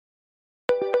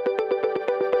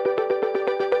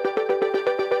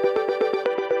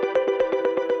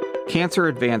Cancer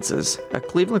Advances, a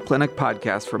Cleveland Clinic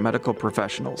podcast for medical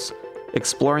professionals,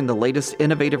 exploring the latest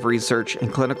innovative research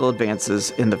and clinical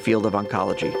advances in the field of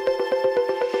oncology.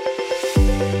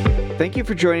 Thank you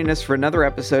for joining us for another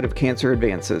episode of Cancer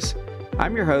Advances.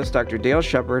 I'm your host, Dr. Dale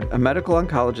Shepard, a medical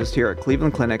oncologist here at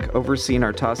Cleveland Clinic, overseeing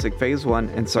our Taussig Phase 1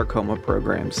 and sarcoma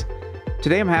programs.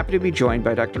 Today, I'm happy to be joined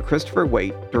by Dr. Christopher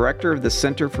Waite, Director of the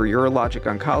Center for Urologic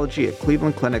Oncology at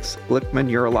Cleveland Clinic's Glickman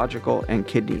Urological and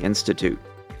Kidney Institute.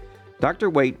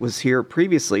 Dr. Waite was here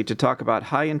previously to talk about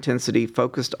high-intensity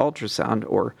focused ultrasound,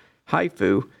 or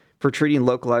HIFU, for treating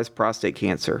localized prostate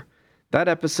cancer. That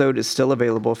episode is still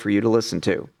available for you to listen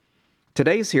to.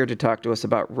 Today he's here to talk to us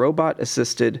about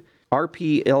robot-assisted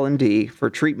RP-LND for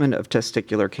treatment of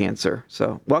testicular cancer.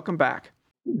 So welcome back.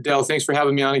 Dale, thanks for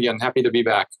having me on again. Happy to be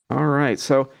back. All right.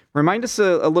 So remind us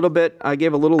a little bit. I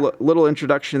gave a little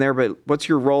introduction there, but what's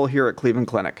your role here at Cleveland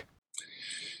Clinic?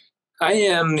 I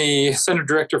am the Center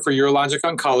Director for Urologic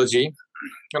Oncology.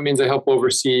 That means I help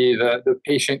oversee the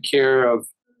patient care of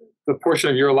the portion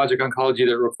of urologic oncology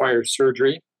that requires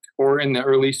surgery or in the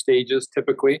early stages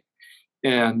typically.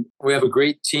 And we have a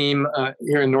great team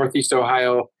here in Northeast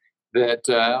Ohio that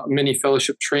many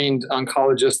fellowship-trained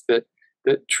oncologists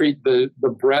that treat the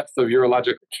breadth of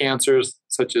urologic cancers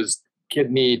such as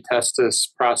kidney,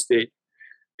 testis, prostate,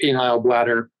 penile,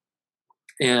 bladder,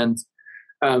 and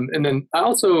then I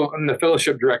also am the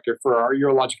fellowship director for our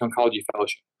urologic oncology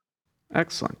fellowship.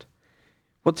 Excellent.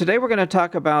 Well, today we're going to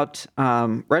talk about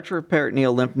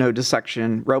retroperitoneal lymph node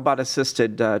dissection,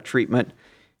 robot-assisted treatment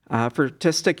for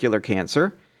testicular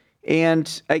cancer.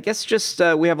 And I guess just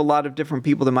we have a lot of different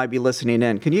people that might be listening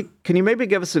in. Can you maybe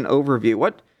give us an overview?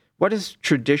 What has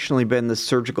traditionally been the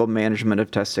surgical management of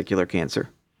testicular cancer?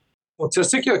 Well,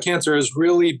 testicular cancer has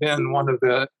really been one of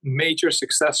the major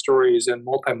success stories in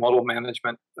multimodal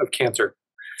management of cancer.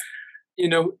 You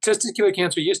know, testicular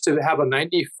cancer used to have a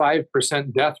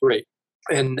 95% death rate,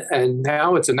 and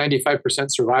now it's a 95%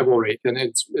 survival rate, and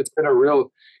it's been a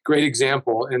real great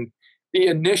example. And the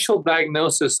initial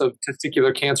diagnosis of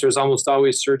testicular cancer is almost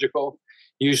always surgical.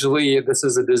 Usually, this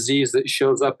is a disease that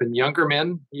shows up in younger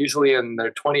men, usually in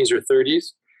their 20s or 30s.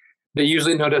 They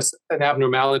usually notice an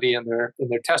abnormality in their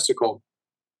testicle.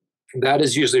 That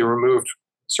is usually removed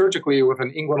surgically with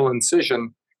an inguinal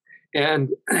incision. And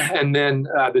then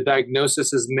the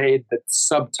diagnosis is made, that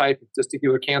subtype of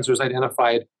testicular cancer is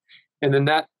identified. And then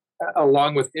that,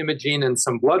 along with imaging and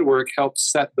some blood work, helps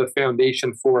set the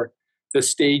foundation for the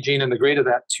staging and the grade of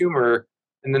that tumor.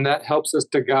 And then that helps us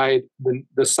to guide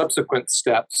the subsequent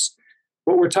steps.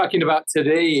 What we're talking about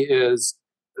today is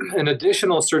an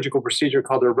additional surgical procedure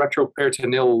called a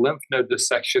retroperitoneal lymph node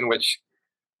dissection, which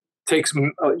takes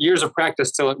years of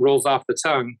practice till it rolls off the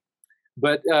tongue.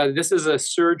 But this is a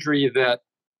surgery that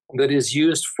is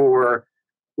used for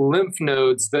lymph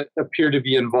nodes that appear to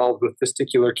be involved with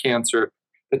testicular cancer.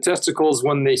 The testicles,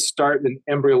 when they start in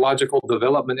embryological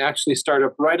development, actually start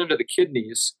up right under the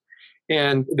kidneys,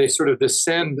 and they sort of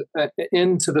descend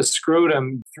into the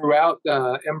scrotum throughout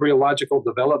embryological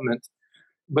development.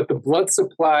 But the blood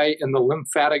supply and the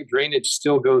lymphatic drainage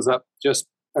still goes up just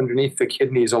underneath the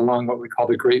kidneys along what we call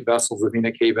the great vessels, the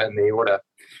vena cava and the aorta.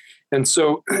 And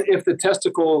so if the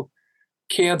testicle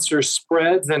cancer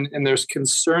spreads and there's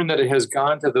concern that it has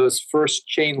gone to those first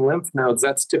chain lymph nodes,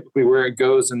 that's typically where it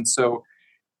goes. And so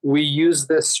we use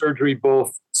this surgery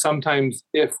both sometimes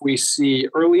if we see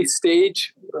early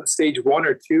stage 1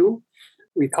 or 2,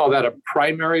 we call that a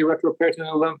primary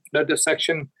retroperitoneal lymph node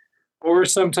dissection. Or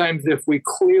sometimes if we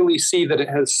clearly see that it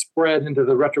has spread into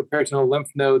the retroperitoneal lymph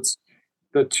nodes,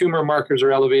 the tumor markers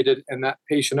are elevated and that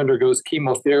patient undergoes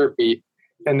chemotherapy,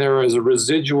 and there is a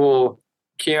residual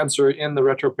cancer in the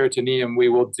retroperitoneum, we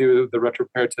will do the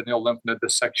retroperitoneal lymph node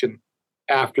dissection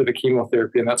after the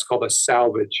chemotherapy, and that's called a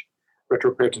salvage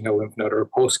retroperitoneal lymph node or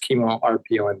post-chemo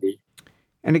RP-LND.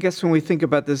 And I guess when we think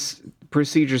about this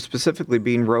procedure specifically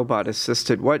being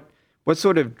robot-assisted, what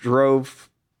sort of drove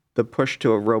the push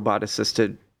to a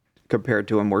robot-assisted compared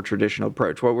to a more traditional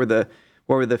approach? What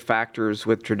were the factors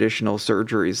with traditional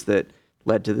surgeries that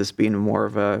led to this being more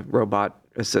of a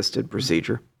robot-assisted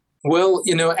procedure? Well,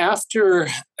 you know, after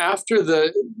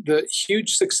the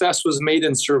huge success was made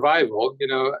in survival, you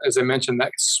know, as I mentioned,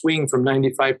 that swing from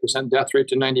 95% death rate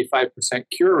to 95%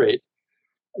 cure rate,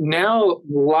 now a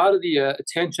lot of the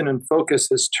attention and focus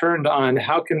is turned on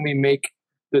how can we make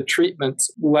the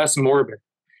treatments less morbid.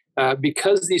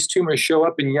 Because these tumors show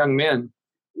up in young men,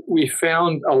 we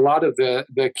found a lot of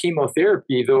the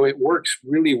chemotherapy, though it works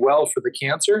really well for the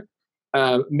cancer,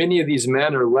 many of these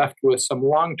men are left with some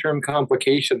long-term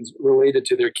complications related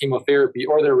to their chemotherapy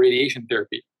or their radiation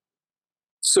therapy.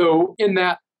 So in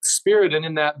that spirit and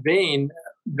in that vein,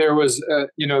 there was,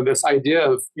 this idea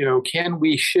of, can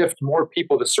we shift more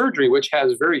people to surgery, which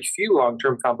has very few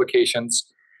long-term complications?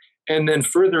 And then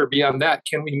further beyond that,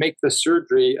 can we make the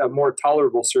surgery a more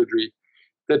tolerable surgery?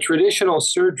 The traditional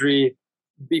surgery,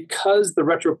 because the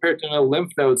retroperitoneal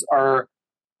lymph nodes are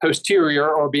posterior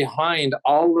or behind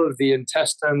all of the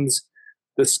intestines,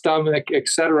 the stomach,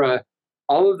 etc.,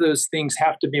 all of those things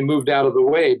have to be moved out of the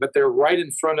way, but they're right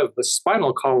in front of the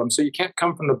spinal column, so you can't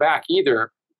come from the back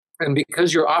either. And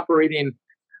because you're operating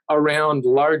around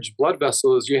large blood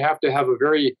vessels, you have to have a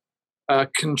very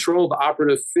controlled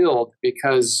operative field,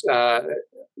 because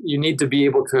you need to be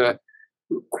able to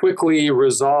quickly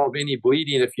resolve any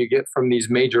bleeding if you get from these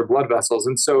major blood vessels.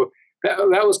 And so that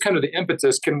was kind of the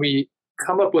impetus. Can we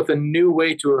come up with a new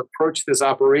way to approach this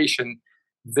operation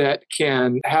that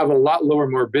can have a lot lower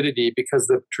morbidity? Because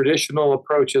the traditional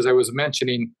approach, as I was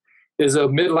mentioning, is a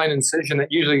midline incision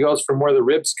that usually goes from where the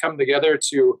ribs come together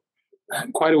to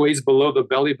quite a ways below the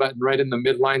belly button, right in the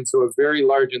midline. So a very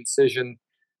large incision.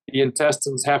 The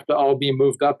intestines have to all be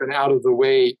moved up and out of the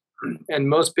way. And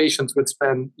most patients would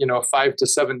spend, 5 to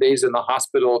 7 days in the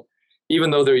hospital,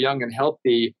 even though they're young and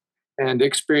healthy, and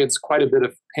experience quite a bit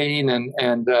of pain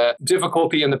and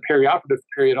difficulty in the perioperative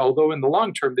period, although in the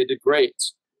long term, they did great.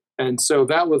 And so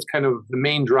that was kind of the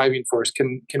main driving force.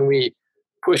 Can we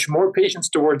push more patients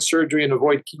towards surgery and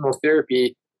avoid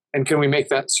chemotherapy? And can we make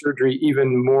that surgery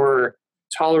even more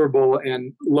tolerable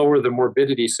and lower the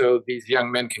morbidity so these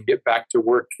young men can get back to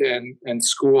work and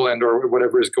school and or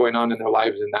whatever is going on in their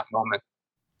lives in that moment?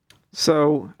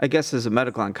 So I guess as a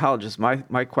medical oncologist,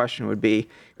 my question would be,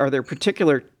 are there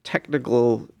particular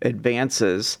technical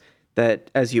advances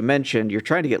that, as you mentioned, you're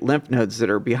trying to get lymph nodes that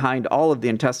are behind all of the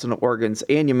intestinal organs,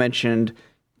 and you mentioned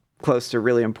close to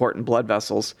really important blood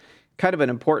vessels, kind of an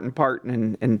important part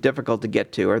and difficult to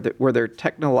get to. Were there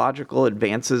technological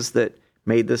advances that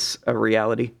made this a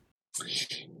reality?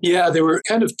 Yeah, there were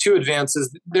kind of two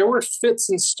advances. There were fits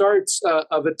and starts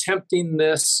of attempting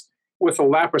this with a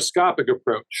laparoscopic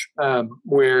approach,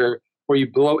 where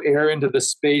you blow air into the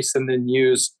space and then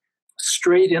use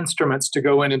straight instruments to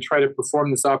go in and try to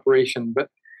perform this operation. But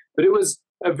it was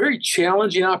a very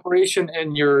challenging operation,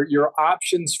 and your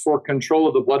options for control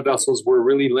of the blood vessels were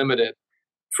really limited.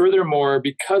 Furthermore,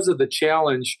 because of the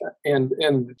challenge and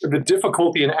the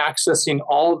difficulty in accessing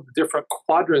all of the different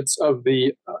quadrants of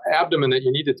the abdomen that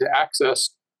you needed to access,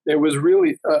 it was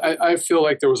really, I feel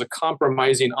like there was a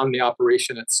compromising on the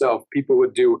operation itself. People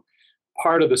would do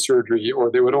part of the surgery, or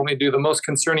they would only do the most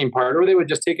concerning part, or they would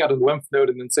just take out a lymph node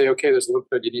and then say, okay, there's a lymph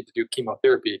node, you need to do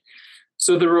chemotherapy.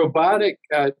 So the robotic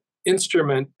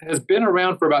instrument has been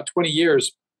around for about 20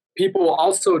 years. People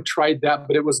also tried that,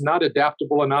 but it was not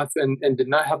adaptable enough and did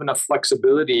not have enough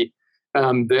flexibility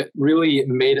that really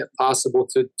made it possible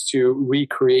to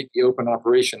recreate the open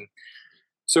operation.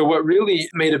 So what really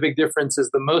made a big difference is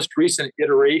the most recent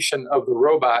iteration of the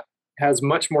robot has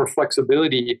much more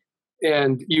flexibility,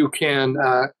 and you can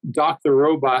dock the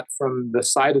robot from the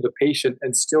side of the patient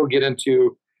and still get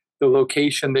into the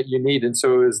location that you need. And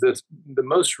so the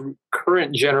most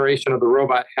current generation of the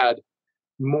robot had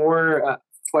more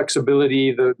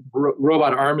flexibility. The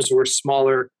robot arms were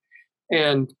smaller,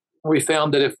 and we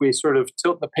found that if we sort of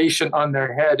tilt the patient on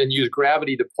their head and use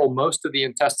gravity to pull most of the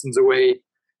intestines away,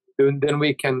 then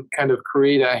we can kind of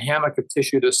create a hammock of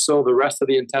tissue to sew the rest of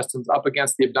the intestines up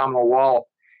against the abdominal wall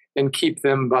and keep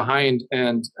them behind,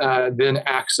 and then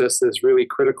access this really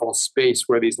critical space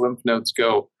where these lymph nodes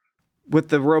go. With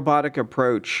the robotic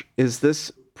approach, is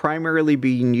this primarily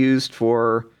being used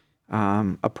for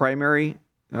a primary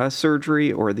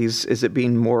surgery, or is it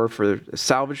being more for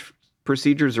salvage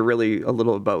procedures, or really a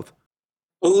little of both?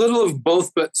 A little of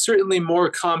both, but certainly more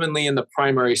commonly in the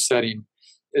primary setting.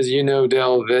 As you know,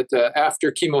 Del, that after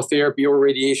chemotherapy or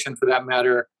radiation for that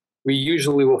matter, we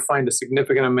usually will find a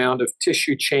significant amount of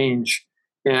tissue change.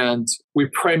 And we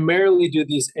primarily do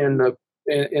these in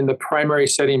the primary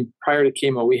setting prior to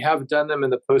chemo. We have done them in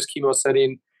the post-chemo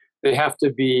setting. They have to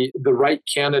be the right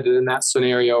candidate in that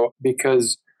scenario,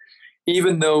 because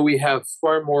even though we have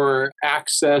far more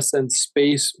access and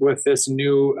space with this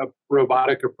new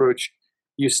robotic approach,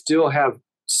 you still have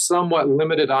somewhat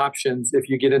limited options if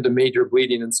you get into major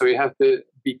bleeding. And so you have to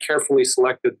be carefully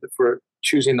selected for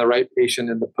choosing the right patient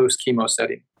in the post-chemo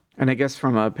setting. And I guess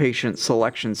from a patient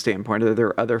selection standpoint, are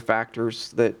there other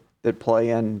factors that play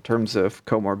in terms of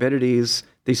comorbidities?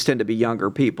 These tend to be younger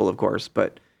people, of course,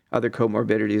 but other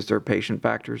comorbidities or patient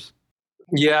factors?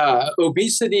 Yeah,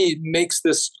 obesity makes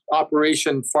this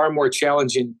operation far more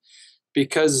challenging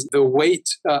because the weight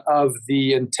of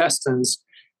the intestines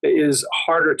is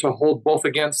harder to hold both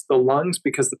against the lungs,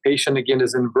 because the patient, again,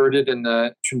 is inverted in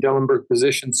the Trendelenburg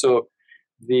position. So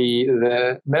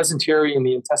the mesentery and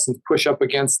the intestines push up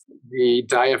against the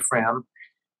diaphragm.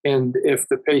 And if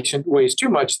the patient weighs too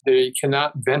much, they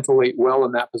cannot ventilate well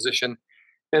in that position.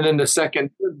 And then the second,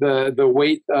 the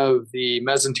weight of the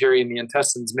mesentery and the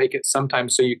intestines make it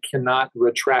sometimes so you cannot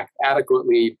retract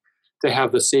adequately to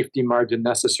have the safety margin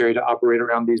necessary to operate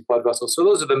around these blood vessels. So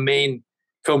those are the main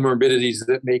comorbidities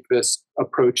that make this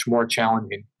approach more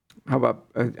challenging. How about,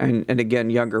 and again,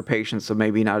 younger patients, so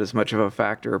maybe not as much of a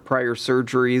factor, prior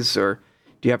surgeries, or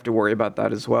do you have to worry about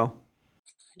that as well?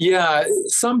 Yeah,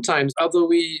 sometimes, although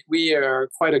we are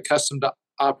quite accustomed to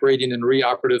operating in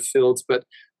reoperative fields, but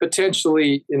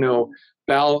potentially,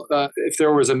 bowel, if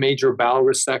there was a major bowel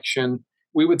resection,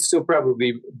 we would still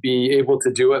probably be able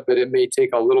to do it, but it may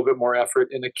take a little bit more effort.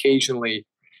 And occasionally,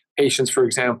 patients, for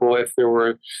example, if there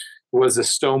was a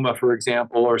stoma, for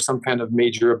example, or some kind of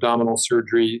major abdominal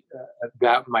surgery,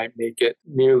 that might make it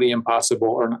nearly impossible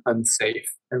or unsafe.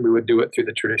 And we would do it through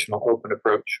the traditional open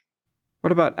approach.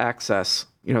 What about access?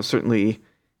 Certainly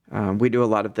we do a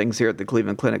lot of things here at the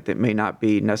Cleveland Clinic that may not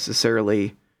be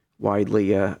necessarily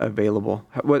widely available.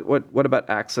 What about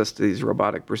access to these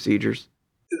robotic procedures?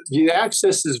 The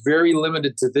access is very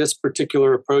limited to this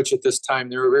particular approach at this time.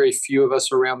 There are very few of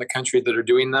us around the country that are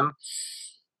doing them.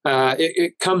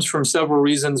 It comes from several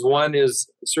reasons. One is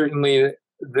certainly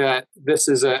that this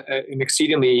is an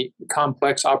exceedingly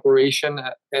complex operation,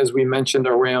 as we mentioned,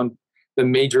 around the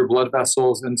major blood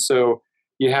vessels. And so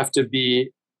you have to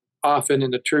be often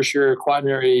in a tertiary,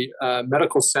 quaternary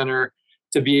medical center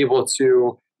to be able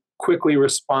to quickly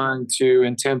respond to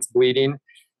intense bleeding.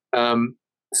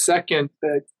 Second,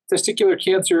 testicular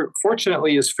cancer,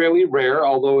 fortunately, is fairly rare,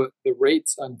 although the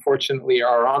rates, unfortunately,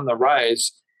 are on the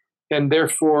rise. And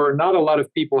therefore, not a lot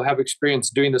of people have experience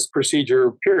doing this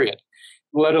procedure, period,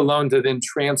 let alone to then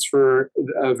transfer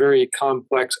a very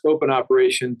complex open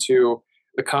operation to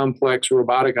a complex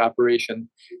robotic operation.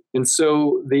 And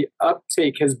so the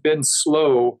uptake has been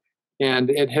slow, and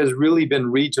it has really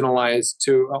been regionalized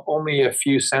to only a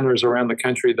few centers around the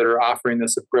country that are offering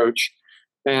this approach.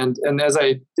 And as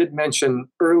I did mention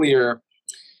earlier,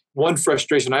 one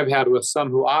frustration I've had with some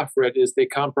who offer it is they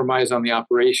compromise on the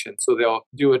operation. So they'll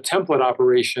do a template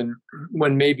operation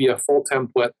when maybe a full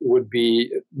template would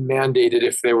be mandated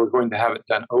if they were going to have it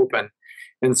done open.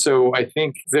 And so I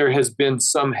think there has been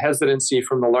some hesitancy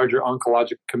from the larger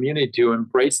oncologic community to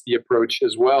embrace the approach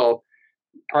as well,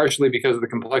 partially because of the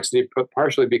complexity, but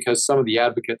partially because some of the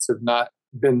advocates have not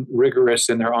been rigorous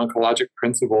in their oncologic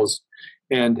principles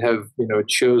and have,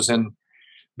 chosen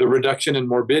the reduction in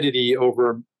morbidity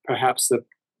over perhaps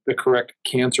the correct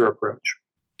cancer approach.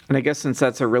 And I guess since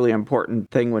that's a really important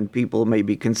thing when people may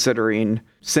be considering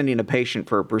sending a patient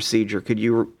for a procedure, could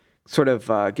you sort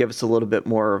of give us a little bit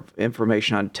more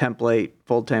information on template,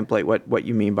 full template, what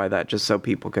you mean by that, just so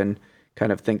people can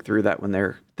kind of think through that when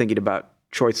they're thinking about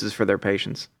choices for their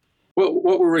patients? Well,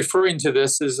 what we're referring to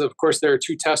this is, of course, there are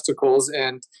two testicles,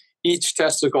 and each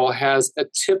testicle has a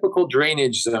typical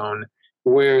drainage zone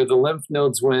where the lymph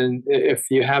nodes, if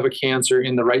you have a cancer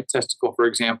in the right testicle, for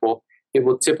example, it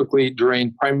will typically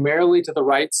drain primarily to the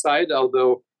right side,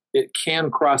 although it can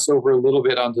cross over a little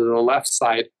bit onto the left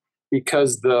side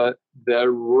because the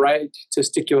right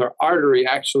testicular artery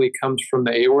actually comes from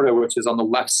the aorta, which is on the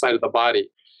left side of the body.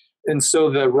 And so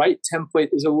the right template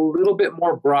is a little bit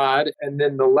more broad, and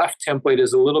then the left template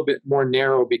is a little bit more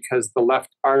narrow because the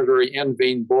left artery and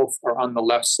vein both are on the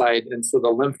left side. And so the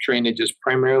lymph drainage is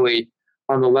primarily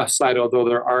on the left side, although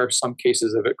there are some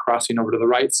cases of it crossing over to the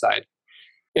right side.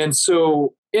 And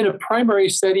so in a primary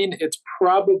setting, it's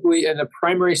probably in a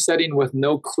primary setting with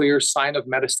no clear sign of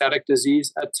metastatic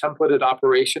disease, a templated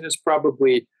operation is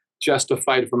probably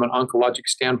justified from an oncologic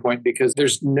standpoint because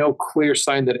there's no clear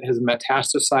sign that it has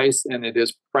metastasized, and it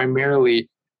is primarily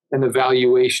an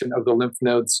evaluation of the lymph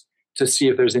nodes to see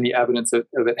if there's any evidence of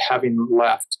it having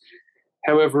left.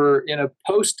 However, in a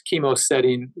post-chemo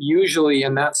setting, usually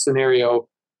in that scenario,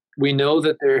 we know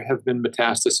that there have been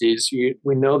metastases.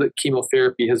 We know that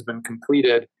chemotherapy has been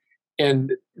completed.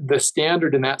 And the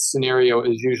standard in that scenario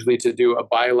is usually to do a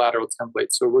bilateral template.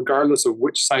 So regardless of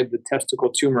which side the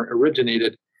testicle tumor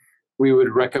originated, we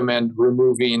would recommend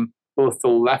removing both the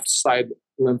left side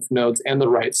lymph nodes and the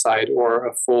right side, or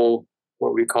a full,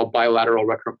 what we call bilateral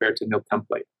retroperitoneal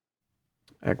template.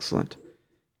 Excellent.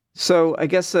 So I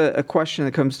guess a question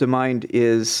that comes to mind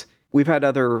is, we've had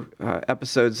other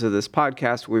episodes of this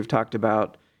podcast where we've talked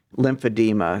about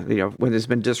lymphedema, when there's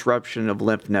been disruption of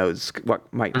lymph nodes,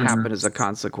 what might happen as a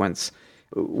consequence.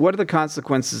 What are the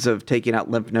consequences of taking out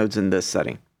lymph nodes in this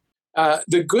setting?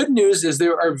 The good news is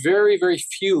there are very, very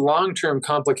few long-term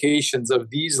complications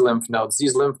of these lymph nodes.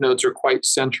 These lymph nodes are quite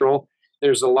central.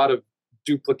 There's a lot of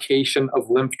duplication of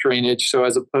lymph drainage. So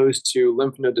as opposed to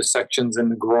lymph node dissections in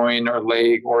the groin or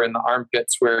leg or in the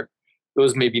armpits, where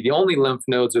those may be the only lymph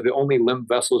nodes or the only lymph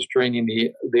vessels draining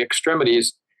the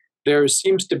extremities, there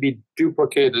seems to be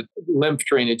duplicated lymph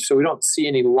drainage. So we don't see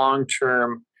any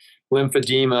long-term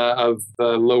lymphedema of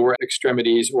the lower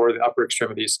extremities or the upper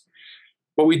extremities.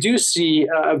 What we do see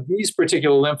of these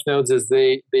particular lymph nodes is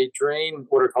they drain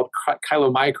what are called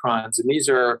chylomicrons, and these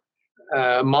are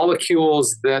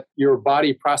molecules that your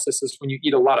body processes when you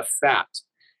eat a lot of fat.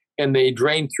 And they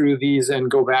drain through these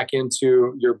and go back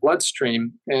into your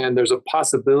bloodstream. And there's a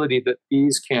possibility that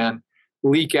these can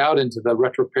leak out into the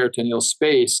retroperitoneal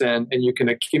space, and you can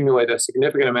accumulate a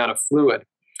significant amount of fluid.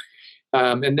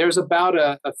 And there's about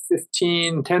a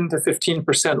 10 to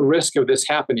 15% risk of this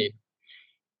happening.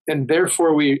 And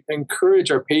therefore, we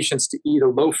encourage our patients to eat a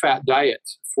low-fat diet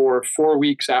for 4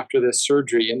 weeks after this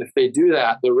surgery. And if they do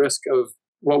that, the risk of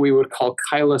what we would call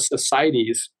chylous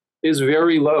ascites is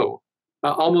very low.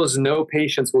 Almost no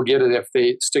patients will get it if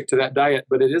they stick to that diet,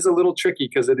 but it is a little tricky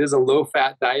because it is a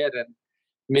low-fat diet, and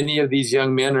many of these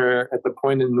young men are at the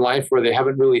point in life where they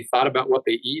haven't really thought about what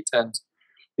they eat, and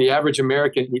the average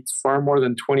American eats far more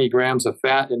than 20 grams of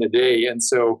fat in a day, and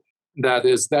so that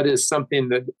is something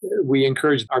that we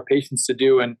encourage our patients to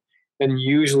do, and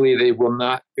usually they will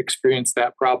not experience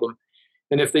that problem.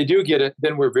 And if they do get it,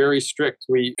 then we're very strict.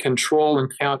 We control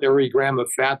and count every gram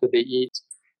of fat that they eat,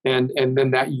 and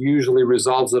then that usually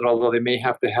resolves it, although they may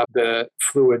have to have the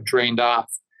fluid drained off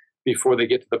before they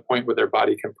get to the point where their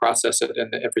body can process it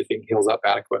and everything heals up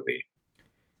adequately.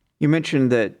 You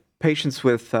mentioned that patients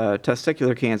with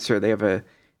testicular cancer, they have a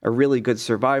really good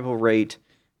survival rate.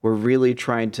 We're really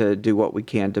trying to do what we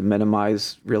can to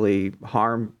minimize really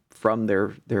harm from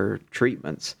their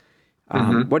treatments.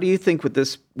 What do you think with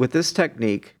this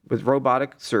technique, with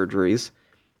robotic surgeries,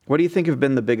 what do you think have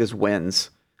been the biggest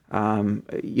wins?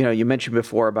 You mentioned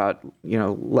before about,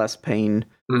 less pain,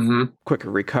 quicker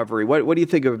recovery. What do you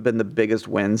think have been the biggest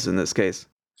wins in this case?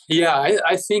 Yeah,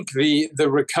 I think the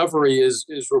recovery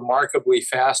is remarkably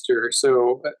faster.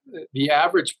 So the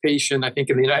average patient, I think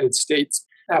in the United States,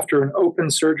 after an open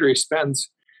surgery spends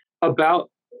about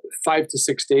 5 to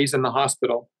 6 days in the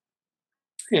hospital.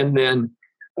 And then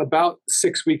about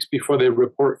 6 weeks before they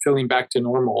report feeling back to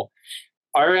normal.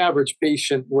 Our average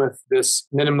patient with this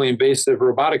minimally invasive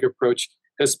robotic approach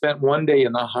has spent 1 day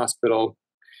in the hospital.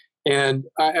 And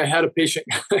I had a patient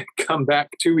come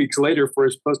back 2 weeks later for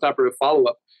his postoperative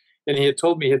follow-up. And he had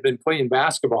told me he had been playing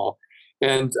basketball.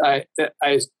 And I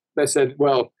said,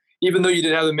 well, even though you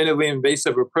didn't have the minimally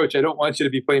invasive approach, I don't want you to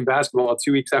be playing basketball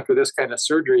 2 weeks after this kind of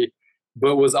surgery,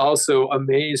 but was also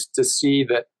amazed to see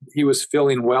that he was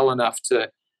feeling well enough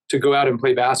to go out and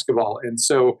play basketball. And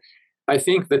so I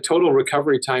think the total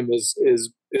recovery time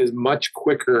is much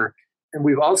quicker. And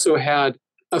we've also had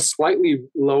a slightly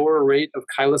lower rate of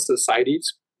chylous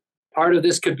ascites. Part of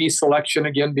this could be selection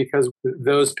again, because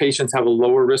those patients have a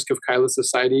lower risk of chylous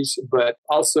ascites, but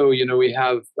also, we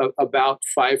have about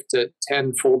 5 to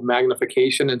 10 fold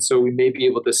magnification. And so we may be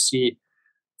able to see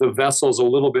the vessels a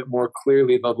little bit more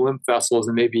clearly, the lymph vessels,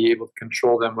 and may be able to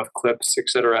control them with clips, et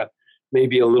cetera,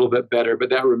 maybe a little bit better, but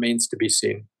that remains to be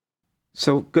seen.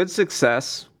 So good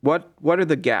success. What are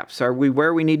the gaps? Are we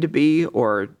where we need to be,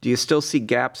 or do you still see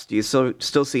gaps? Do you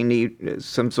still see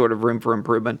some sort of room for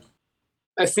improvement?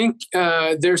 I think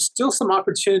there's still some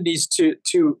opportunities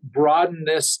to broaden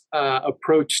this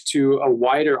approach to a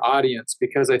wider audience,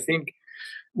 because I think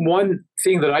one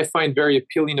thing that I find very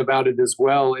appealing about it as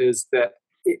well is that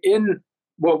in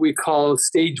what we call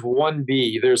stage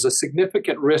 1B, there's a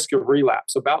significant risk of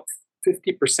relapse, about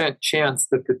 50% chance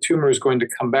that the tumor is going to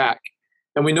come back.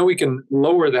 And we know we can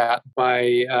lower that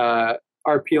by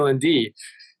RPLND.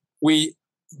 We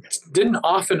didn't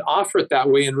often offer it that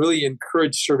way and really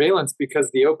encourage surveillance,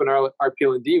 because the open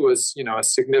RPLND was, a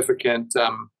significant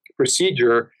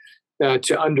procedure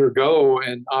to undergo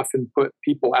and often put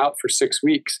people out for 6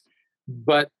 weeks.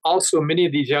 But also many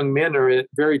of these young men are at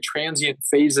very transient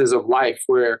phases of life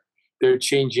where they're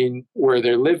changing where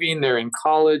they're living, they're in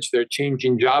college, they're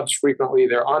changing jobs frequently,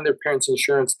 they're on their parents'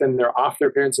 insurance, then they're off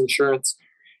their parents' insurance.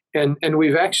 And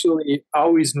we've actually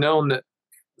always known that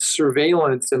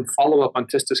surveillance and follow-up on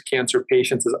testis cancer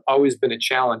patients has always been a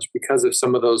challenge because of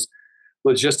some of those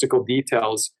logistical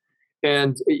details.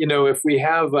 And, if we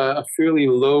have a fairly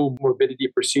low morbidity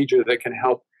procedure that can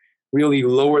help really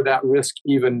lower that risk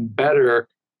even better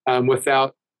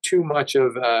without too much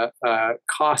of a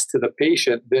cost to the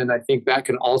patient, then I think that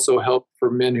can also help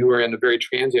for men who are in a very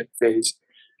transient phase.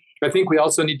 I think we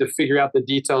also need to figure out the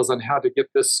details on how to get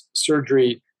this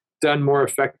surgery done more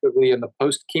effectively in the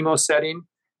post-chemo setting.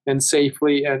 and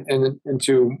safely and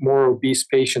into more obese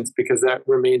patients, because that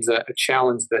remains a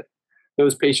challenge that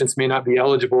those patients may not be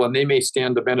eligible, and they may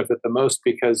stand to benefit the most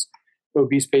because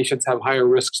obese patients have higher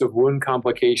risks of wound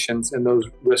complications, and those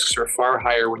risks are far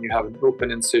higher when you have an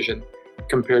open incision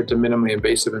compared to minimally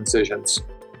invasive incisions.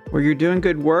 Well, you're doing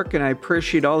good work, and I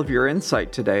appreciate all of your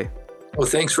insight today. Well,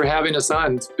 thanks for having us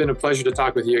on. It's been a pleasure to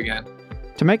talk with you again.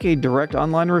 To make a direct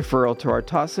online referral to our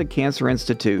Taussig Cancer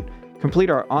Institute, complete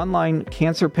our online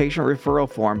cancer patient referral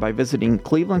form by visiting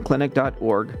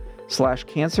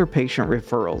clevelandclinic.org/cancer patient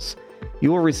referrals.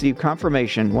 You will receive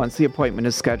confirmation once the appointment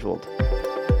is scheduled.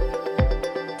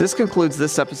 This concludes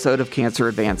this episode of Cancer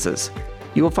Advances.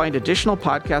 You will find additional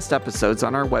podcast episodes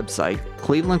on our website,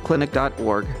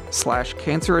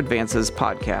 clevelandclinic.org/Cancer Advances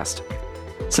podcast.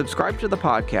 Subscribe to the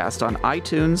podcast on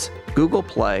iTunes, Google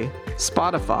Play,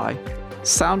 Spotify,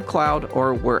 SoundCloud,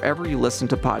 or wherever you listen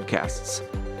to podcasts.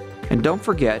 And don't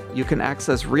forget, you can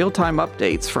access real-time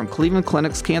updates from Cleveland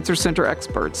Clinic's Cancer Center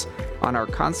experts on our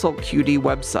Consult QD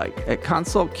website at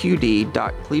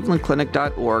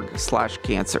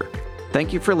consultqd.clevelandclinic.org/cancer.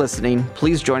 Thank you for listening.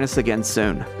 Please join us again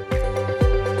soon.